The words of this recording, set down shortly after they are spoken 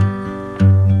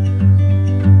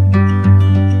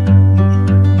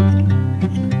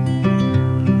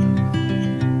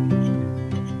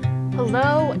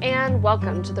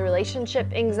Welcome to the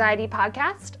Relationship Anxiety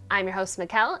Podcast. I'm your host,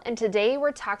 Mikkel, and today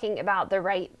we're talking about the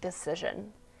right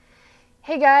decision.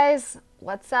 Hey guys,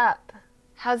 what's up?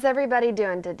 How's everybody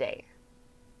doing today?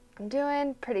 I'm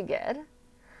doing pretty good.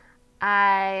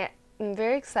 I am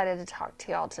very excited to talk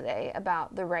to y'all today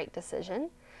about the right decision.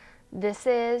 This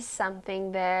is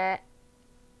something that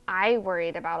I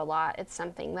worried about a lot. It's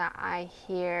something that I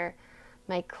hear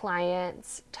my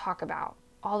clients talk about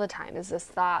all the time, is this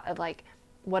thought of like,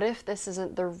 what if this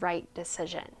isn't the right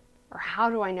decision? Or how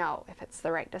do I know if it's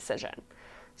the right decision?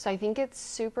 So I think it's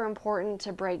super important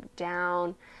to break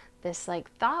down this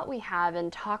thought we have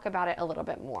and talk about it a little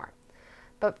bit more.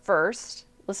 But first,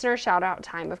 listener shout out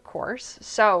time, of course.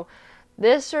 So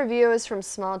this review is from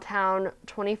Small Town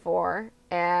 24,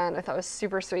 and I thought it was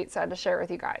super sweet, so I had to share it with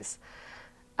you guys.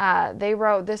 They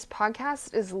wrote, "This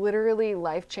podcast is literally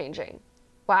life-changing.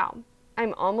 Wow,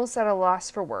 I'm almost at a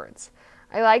loss for words.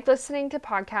 I like listening to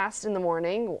podcasts in the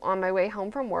morning on my way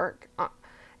home from work,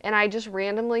 and I just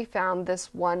randomly found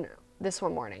this one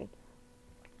morning.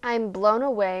 I'm blown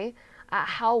away at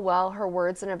how well her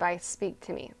words and advice speak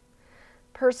to me.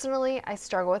 Personally, I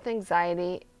struggle with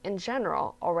anxiety in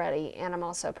general already, and I'm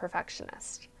also a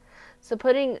perfectionist. So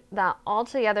putting that all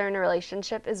together in a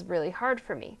relationship is really hard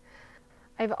for me.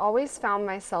 I've always found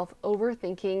myself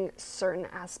overthinking certain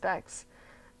aspects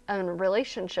in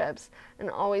relationships and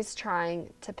always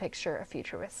trying to picture a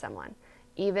future with someone,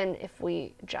 even if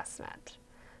we just met.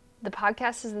 The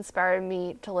podcast has inspired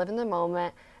me to live in the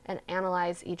moment and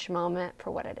analyze each moment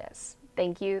for what it is.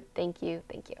 Thank you, thank you,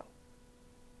 thank you."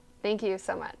 Thank you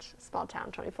so much, Small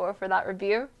Town 24, for that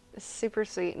review. It's super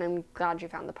sweet, and I'm glad you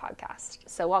found the podcast.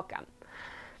 So welcome.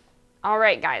 All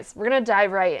right, guys, we're going to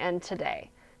dive right in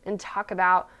today and talk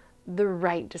about the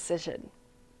right decision.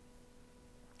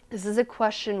 This is a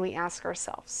question we ask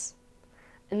ourselves,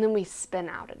 and then we spin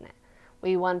out in it.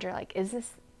 We wonder, is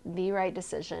this the right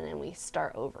decision? And we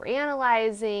start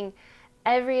overanalyzing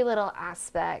every little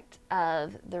aspect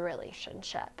of the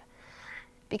relationship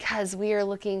because we are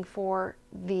looking for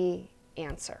the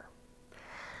answer.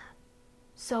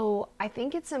 So I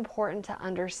think it's important to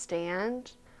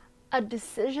understand a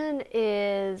decision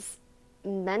is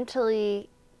mentally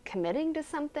committing to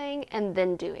something and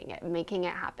then doing it, making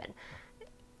it happen.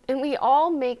 And we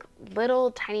all make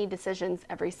little tiny decisions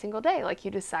every single day. Like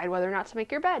you decide whether or not to make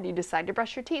your bed, you decide to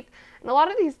brush your teeth. And a lot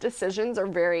of these decisions are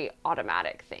very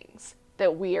automatic things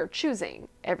that we are choosing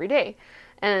every day.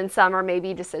 And some are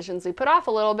maybe decisions we put off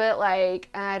a little bit, like,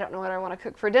 I don't know what I want to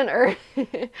cook for dinner.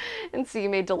 And so you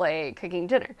may delay cooking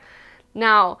dinner.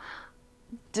 Now,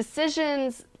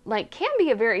 decisions can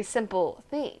be a very simple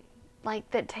thing,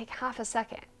 that take half a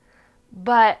second.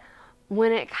 But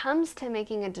when it comes to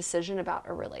making a decision about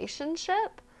a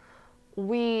relationship,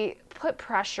 we put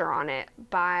pressure on it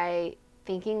by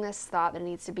thinking this thought that it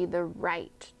needs to be the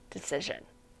right decision.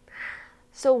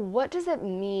 So what does it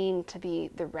mean to be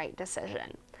the right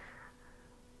decision?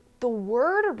 The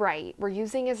word right we're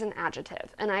using as an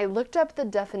adjective, and I looked up the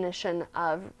definition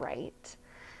of right,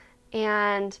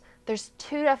 and there's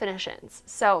two definitions.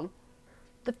 So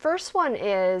the first one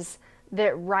is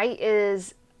that right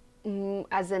is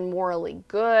as in morally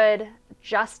good,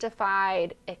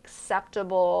 justified,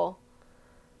 acceptable.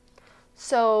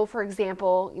 So, for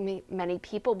example, many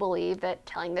people believe that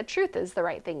telling the truth is the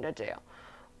right thing to do.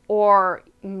 Or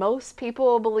most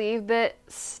people believe that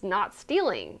not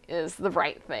stealing is the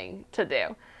right thing to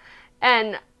do.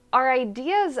 And our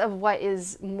ideas of what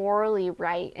is morally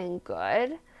right and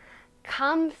good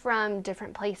come from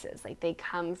different places. They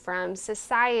come from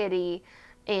society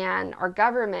and our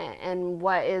government and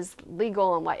what is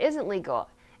legal and what isn't legal.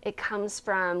 It comes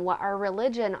from what our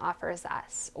religion offers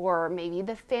us, or maybe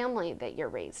the family that you're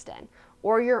raised in,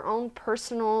 or your own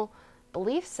personal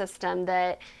belief system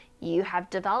that you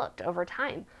have developed over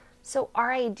time. So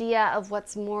our idea of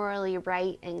what's morally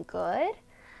right and good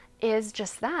is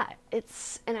just that.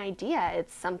 It's an idea.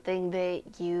 It's something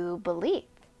that you believe.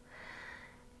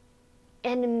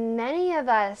 And many of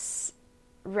us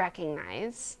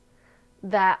recognize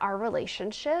that our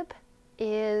relationship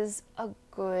is a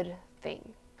good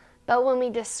thing. But when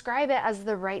we describe it as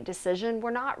the right decision,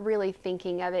 we're not really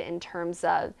thinking of it in terms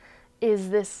of, is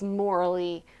this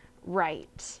morally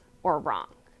right or wrong?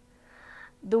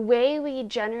 The way we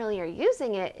generally are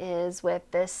using it is with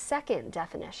this second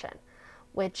definition,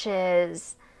 which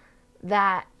is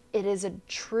that it is a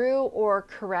true or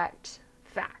correct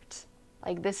fact.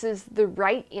 This is the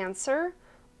right answer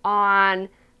on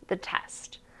the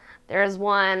test. There is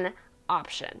one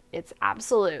option. It's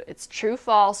absolute. It's true,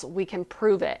 false. We can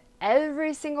prove it.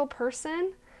 Every single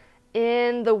person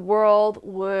in the world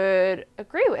would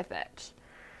agree with it.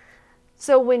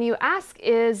 So when you ask,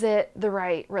 is it the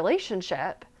right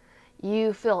relationship,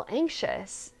 you feel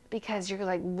anxious because you're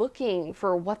like looking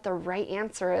for what the right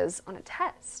answer is on a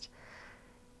test.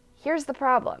 Here's the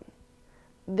problem.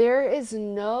 There is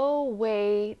no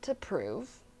way to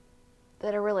prove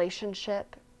that a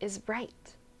relationship is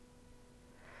right.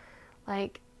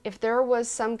 Like, if there was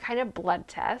some kind of blood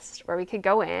test where we could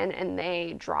go in and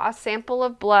they draw a sample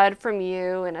of blood from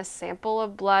you and a sample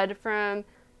of blood from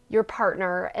your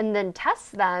partner and then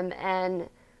test them and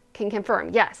can confirm,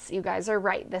 yes, you guys are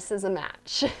right, this is a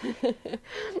match.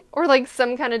 Or like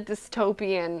some kind of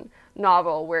dystopian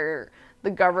novel where the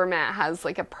government has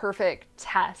like a perfect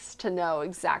test to know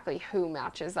exactly who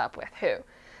matches up with who.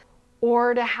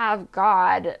 Or to have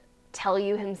God tell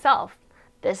you himself,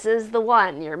 this is the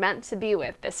one you're meant to be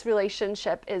with. This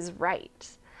relationship is right.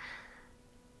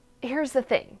 Here's the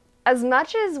thing. As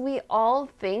much as we all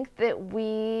think that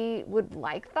we would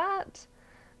like that,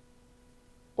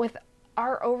 with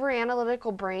our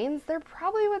overanalytical brains, there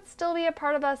probably would still be a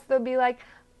part of us that would be like,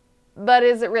 but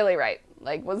is it really right?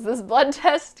 Like, was this blood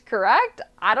test correct?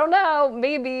 I don't know.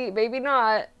 Maybe, maybe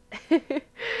not.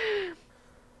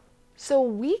 So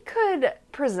we could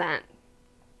present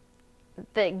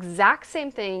the exact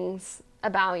same things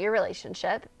about your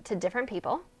relationship to different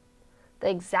people,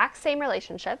 the exact same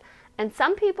relationship, and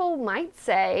some people might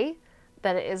say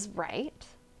that it is right,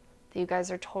 that you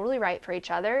guys are totally right for each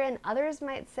other, and others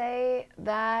might say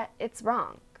that it's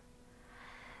wrong.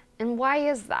 And why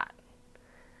is that?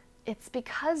 It's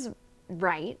because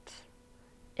right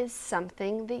is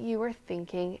something that you are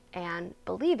thinking and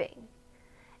believing.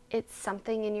 It's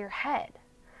something in your head.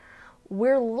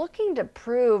 We're looking to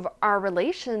prove our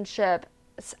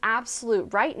relationship's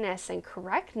absolute rightness and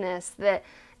correctness, that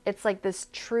it's like this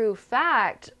true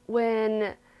fact,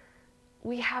 when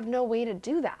we have no way to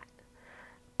do that.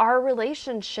 Our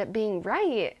relationship being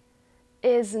right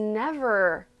is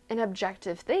never an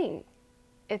objective thing.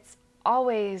 It's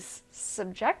always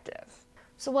subjective.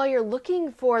 So while you're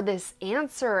looking for this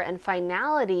answer and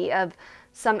finality of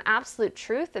some absolute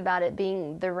truth about it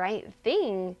being the right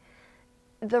thing,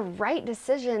 the right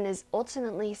decision is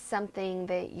ultimately something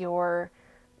that you're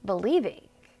believing.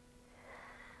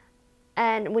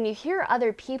 And when you hear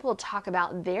other people talk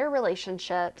about their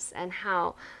relationships and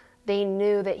how they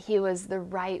knew that he was the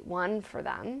right one for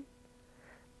them,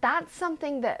 that's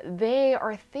something that they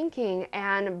are thinking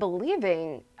and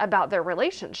believing about their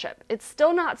relationship. It's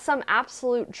still not some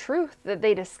absolute truth that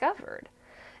they discovered.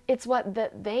 It's what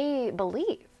that they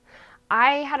believe.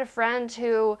 I had a friend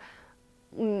who,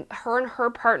 her and her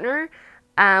partner,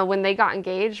 when they got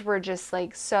engaged, were just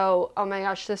like, so, oh my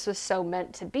gosh, this was so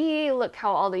meant to be. Look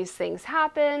how all these things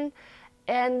happen.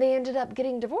 And they ended up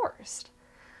getting divorced,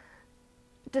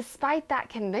 despite that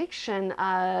conviction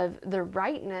of the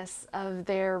rightness of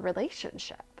their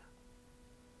relationship.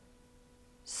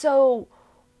 So,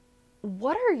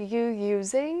 what are you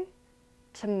using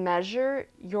to measure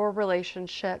your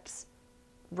relationship's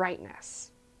rightness?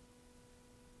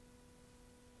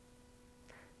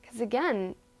 Because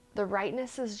again, the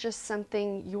rightness is just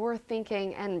something you're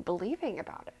thinking and believing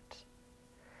about it.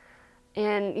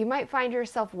 And you might find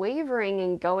yourself wavering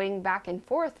and going back and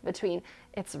forth between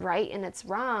it's right and it's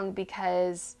wrong,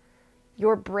 because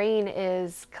your brain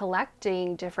is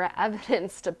collecting different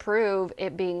evidence to prove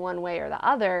it being one way or the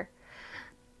other.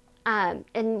 And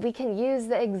we can use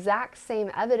the exact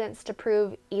same evidence to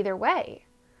prove either way.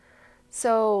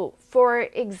 So, for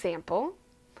example,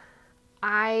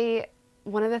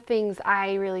 one of the things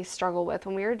I really struggled with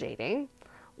when we were dating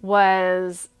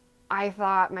was I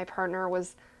thought my partner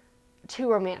was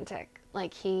too romantic.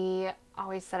 Like, he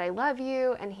always said, I love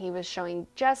you, and he was showing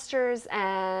gestures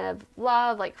of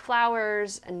love, like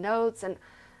flowers and notes, and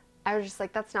I was just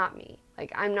like, that's not me.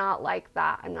 Like, I'm not like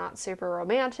that. I'm not super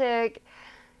romantic.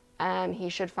 He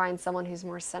should find someone who's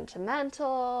more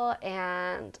sentimental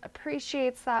and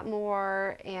appreciates that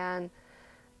more. And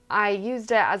I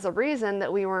used it as a reason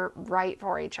that we weren't right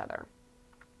for each other.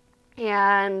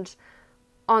 And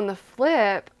on the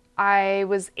flip, I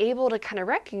was able to kind of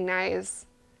recognize,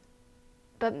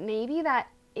 but maybe that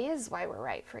is why we're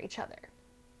right for each other.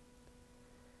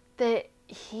 That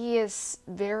he is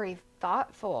very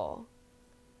thoughtful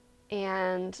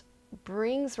and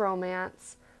brings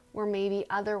romance where maybe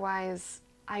otherwise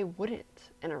I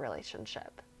wouldn't in a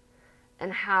relationship.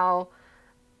 And how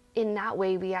in that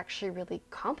way we actually really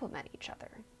complement each other.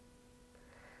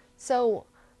 So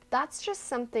that's just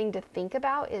something to think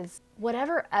about, is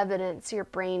whatever evidence your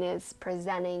brain is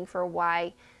presenting for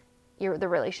why the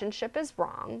relationship is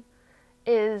wrong,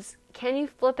 is can you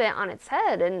flip it on its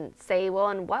head and say, well,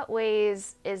 in what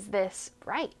ways is this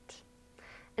right?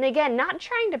 And again, not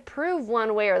trying to prove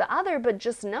one way or the other, but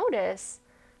just notice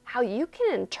how you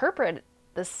can interpret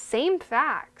the same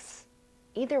facts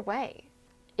either way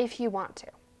if you want to.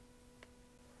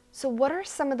 So what are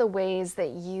some of the ways that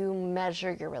you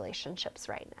measure your relationship's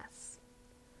rightness?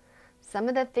 Some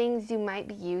of the things you might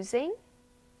be using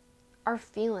are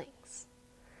feelings.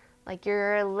 Like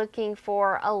you're looking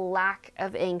for a lack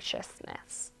of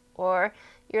anxiousness, or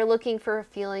you're looking for a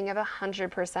feeling of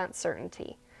 100%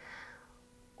 certainty.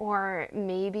 Or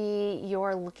maybe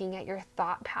you're looking at your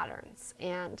thought patterns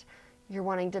and you're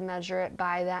wanting to measure it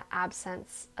by the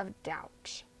absence of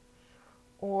doubt.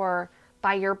 Or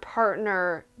by your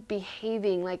partner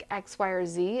behaving like X, Y, or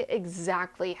Z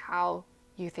exactly how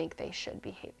you think they should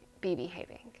be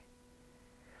behaving.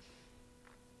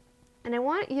 And I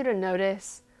want you to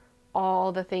notice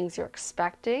all the things you're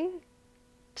expecting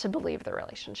to believe the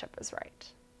relationship is right.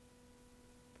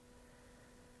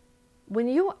 When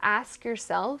you ask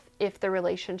yourself if the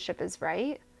relationship is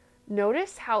right,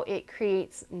 notice how it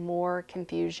creates more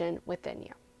confusion within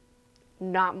you,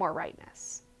 not more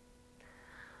rightness.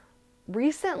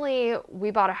 Recently, we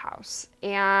bought a house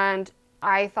and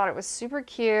I thought it was super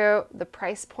cute. The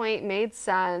price point made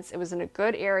sense. It was in a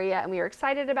good area and we were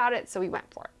excited about it, so we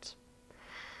went for it.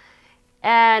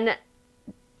 And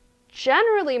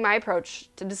generally, my approach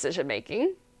to decision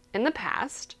making in the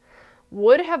past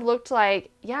would have looked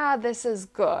like, yeah, this is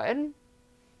good,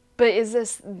 but is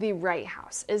this the right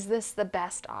house? Is this the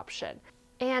best option?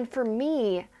 And for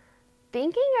me,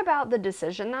 thinking about the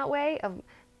decision that way of,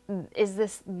 is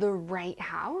this the right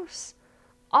house?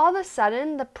 All of a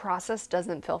sudden, the process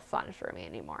doesn't feel fun for me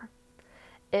anymore.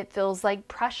 It feels like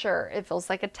pressure. It feels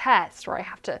like a test where I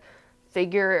have to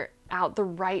figure out the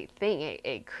right thing.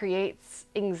 It creates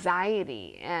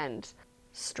anxiety and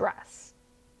stress.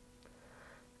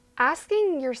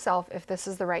 Asking yourself if this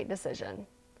is the right decision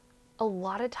a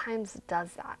lot of times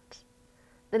does that.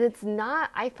 That it's not,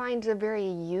 I find, a very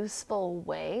useful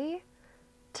way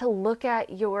to look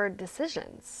at your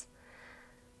decisions.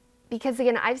 Because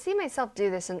again, I've seen myself do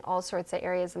this in all sorts of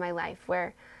areas of my life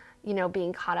where,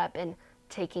 being caught up in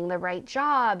taking the right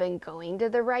job and going to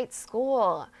the right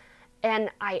school. And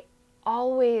I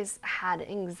always had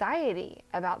anxiety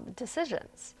about the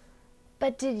decisions.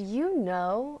 But did you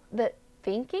know that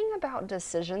thinking about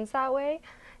decisions that way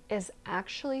is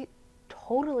actually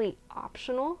totally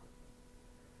optional?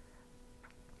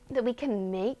 That we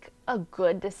can make a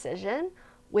good decision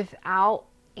without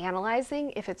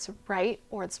analyzing if it's right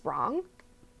or it's wrong?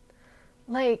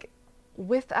 Like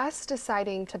with us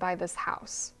deciding to buy this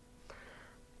house,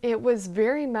 it was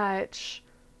very much,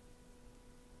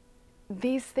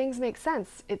 these things make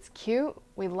sense. It's cute.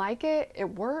 We like it. It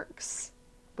works.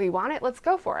 We want it. Let's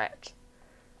go for it.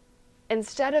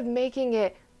 Instead of making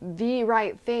it the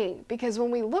right thing. Because when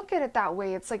we look at it that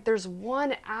way, it's like there's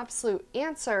one absolute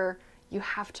answer you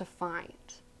have to find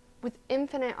with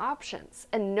infinite options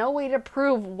and no way to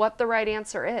prove what the right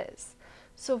answer is.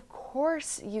 So of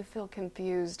course you feel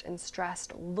confused and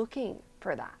stressed looking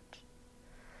for that.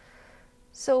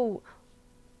 So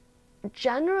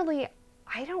generally,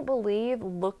 I don't believe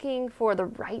looking for the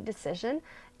right decision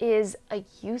is a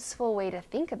useful way to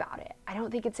think about it. I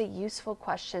don't think it's a useful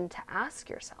question to ask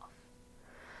yourself.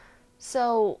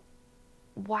 So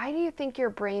why do you think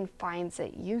your brain finds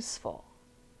it useful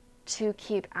to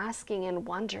keep asking and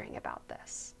wondering about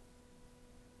this?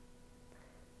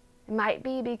 It might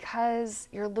be because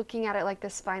you're looking at it like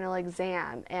this final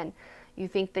exam and you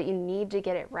think that you need to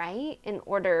get it right in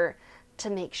order to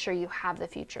make sure you have the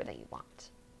future that you want.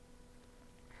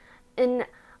 And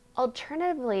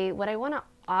alternatively, what I want to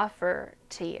offer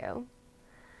to you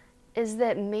is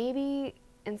that maybe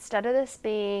instead of this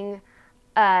being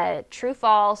a true,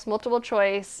 false, multiple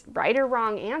choice, right or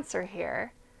wrong answer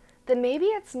here, then maybe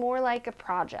it's more like a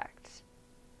project.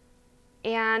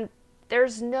 And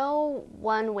there's no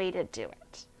one way to do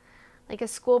it. Like a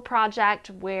school project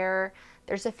where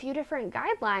there's a few different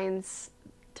guidelines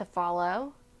to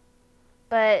follow,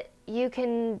 but you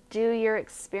can do your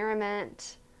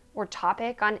experiment or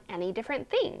topic on any different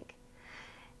thing.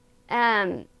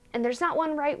 And there's not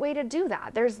one right way to do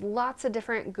that. There's lots of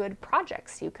different good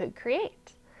projects you could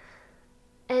create.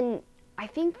 And I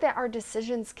think that our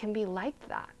decisions can be like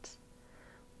that,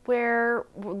 where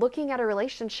we're looking at a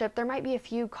relationship, there might be a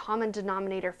few common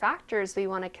denominator factors we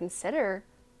want to consider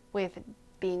with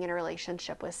being in a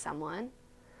relationship with someone,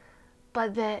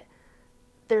 but that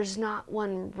there's not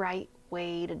one right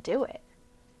way to do it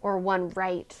or one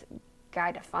right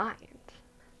guy to find.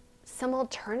 Some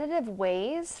alternative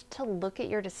ways to look at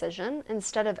your decision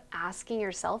instead of asking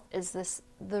yourself, is this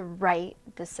the right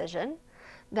decision,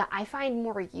 that I find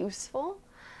more useful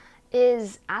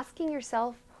is asking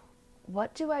yourself,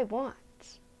 what do I want?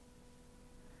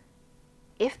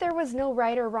 If there was no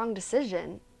right or wrong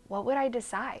decision, what would I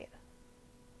decide?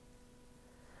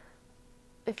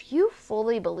 If you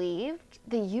fully believed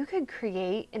that you could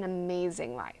create an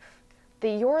amazing life,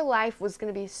 that your life was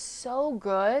going to be so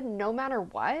good no matter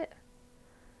what,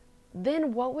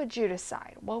 then what would you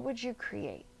decide? What would you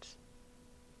create?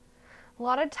 A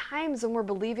lot of times when we're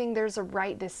believing there's a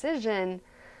right decision,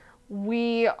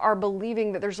 we are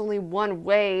believing that there's only one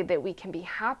way that we can be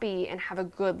happy and have a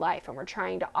good life, and we're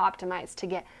trying to optimize to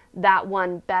get that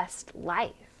one best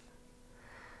life.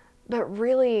 But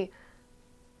really,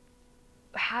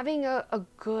 having a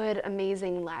good,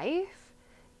 amazing life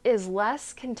is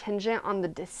less contingent on the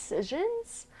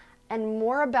decisions and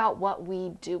more about what we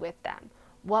do with them,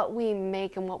 what we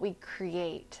make and what we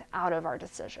create out of our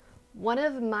decision. One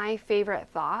of my favorite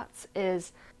thoughts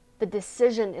is the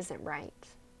decision isn't right.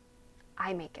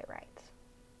 I make it right.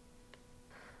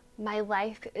 My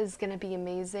life is going to be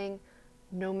amazing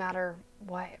no matter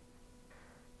what.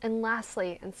 And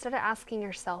lastly, instead of asking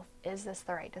yourself, is this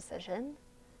the right decision?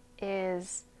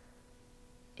 Is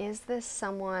this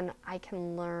someone I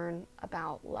can learn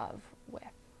about love with?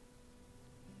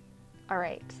 All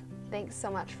right. Thanks so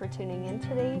much for tuning in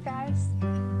today, you guys.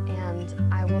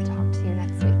 And I will talk to you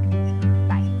next week.